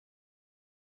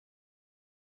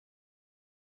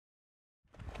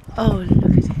Oh, look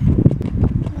at it.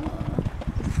 Oh,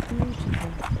 it's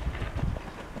beautiful.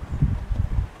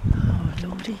 Oh,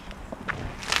 lordy.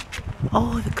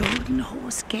 Oh, the Golden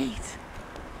Horse Gate.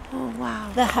 Oh,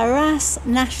 wow. The Haras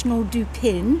National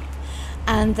Dupin,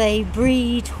 and they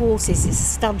breed horses. It's a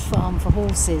stud farm for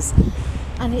horses.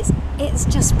 And it's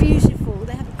just beautiful.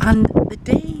 And the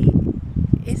day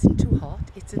isn't too hot.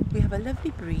 We have a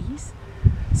lovely breeze.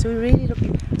 So we're really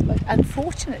looking, but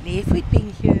unfortunately, if we'd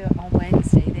been here on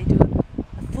Wednesday, they do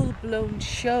a full-blown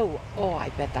show. Oh, I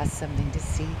bet that's something to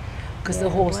see, because the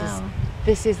horses. Wow.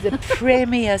 This is the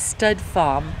premier stud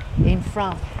farm in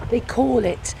France. They call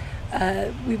it.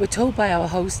 We were told by our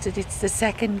host that it's the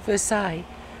second Versailles.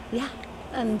 Yeah,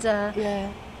 and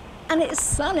and it's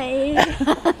sunny.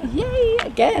 Yay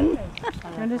again!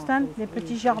 You understand? Les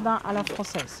petits jardins à la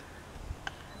française.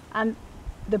 And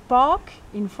the park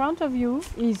in front of you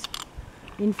is,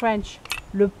 in French,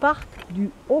 le Parc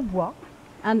du Hautbois,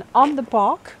 and on the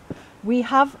park we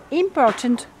have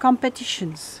important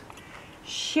competitions: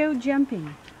 show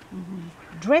jumping,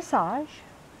 dressage,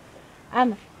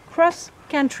 and cross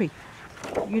country.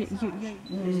 Oops!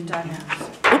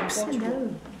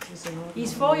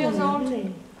 He's 4 years old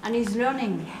and he's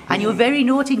learning. And you're very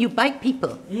naughty and you bite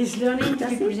people. He's learning to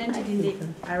be presented in the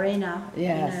arena.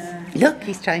 Yes. Look,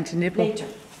 he's trying to nibble. Later.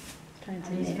 And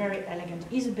he's very elegant.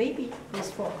 He's a baby.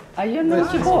 He's 4. Are you a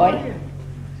naughty boy?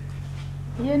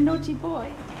 You're a naughty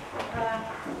boy.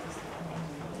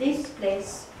 This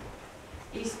place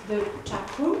is the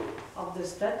track room of the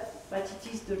stud, but it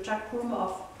is the track room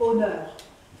of honor.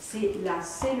 C'est la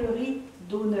sellerie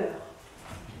d'honneur.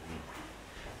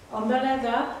 On the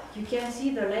leather, you can see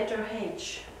the letter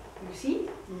H. You see?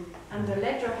 And the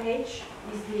letter H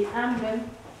is the emblem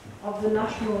of the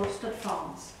national stud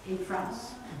farms in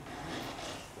France.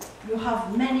 You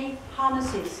have many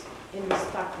harnesses in this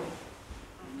track room.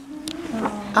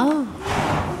 Oh.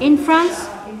 In France,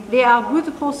 there are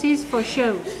good horses for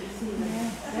shows.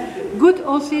 Good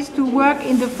horses to work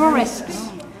in the forests.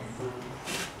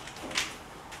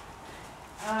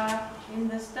 In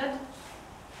the stud,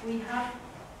 we have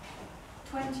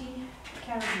 20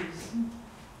 carriages.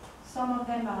 Some of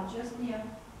them are just near.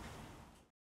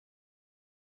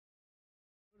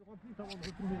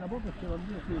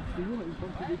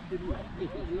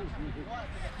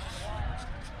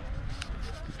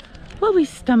 Well, we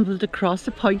stumbled across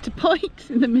a point-to-point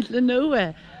in the middle of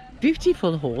nowhere.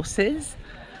 Beautiful horses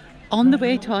on the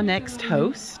way to our next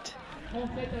host.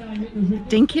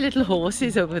 Dinky little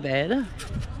horses over there.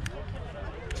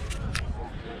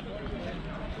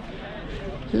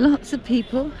 Lots of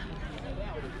people.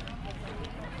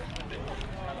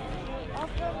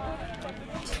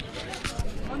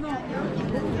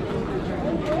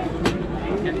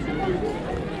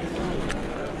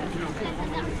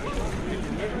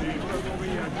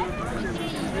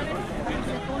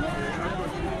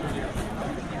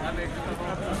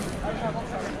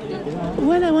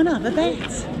 Well, I want to have a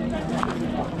bet,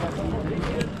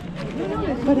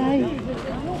 but I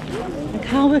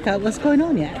can't work out what's going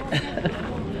on yet.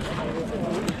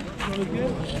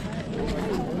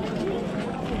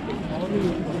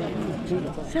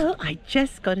 So I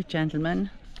just got a gentleman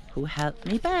who helped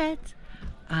me bet,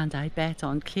 and I bet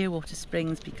on Clearwater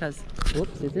Springs because,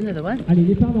 whoops, there's another one.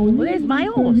 Well, there's my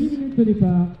horse.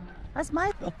 That's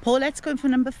my, Paulette's going for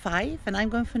number 5 and I'm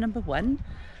going for number 1,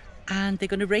 and they're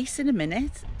going to race in a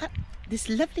minute. This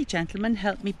lovely gentleman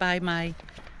helped me buy my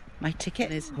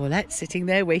ticket. There's Paulette sitting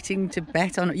there waiting to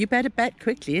bet on it. You better bet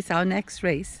quickly, it's our next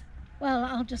race. Well,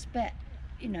 I'll just bet,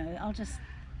 you know, I'll just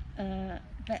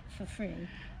bet for free.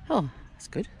 Oh, that's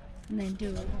good. And then do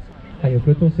it. Allez, le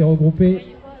peloton s'est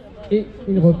regroupé et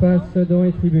il repasse dans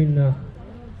les tribunes.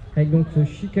 Avec donc ce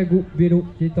Chicago Vélo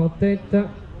qui est en tête,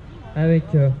 avec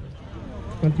un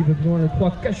petit peu plus loin le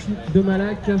 3 Cachou de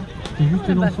Malac qui est juste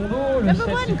dans son dos, le 7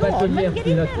 c'est Batelière qui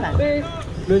est là tout près,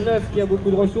 le 9 qui a beaucoup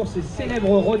de ressources, c'est Célèbre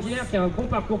Rodière qui a un bon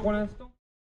parcours pour l'instant.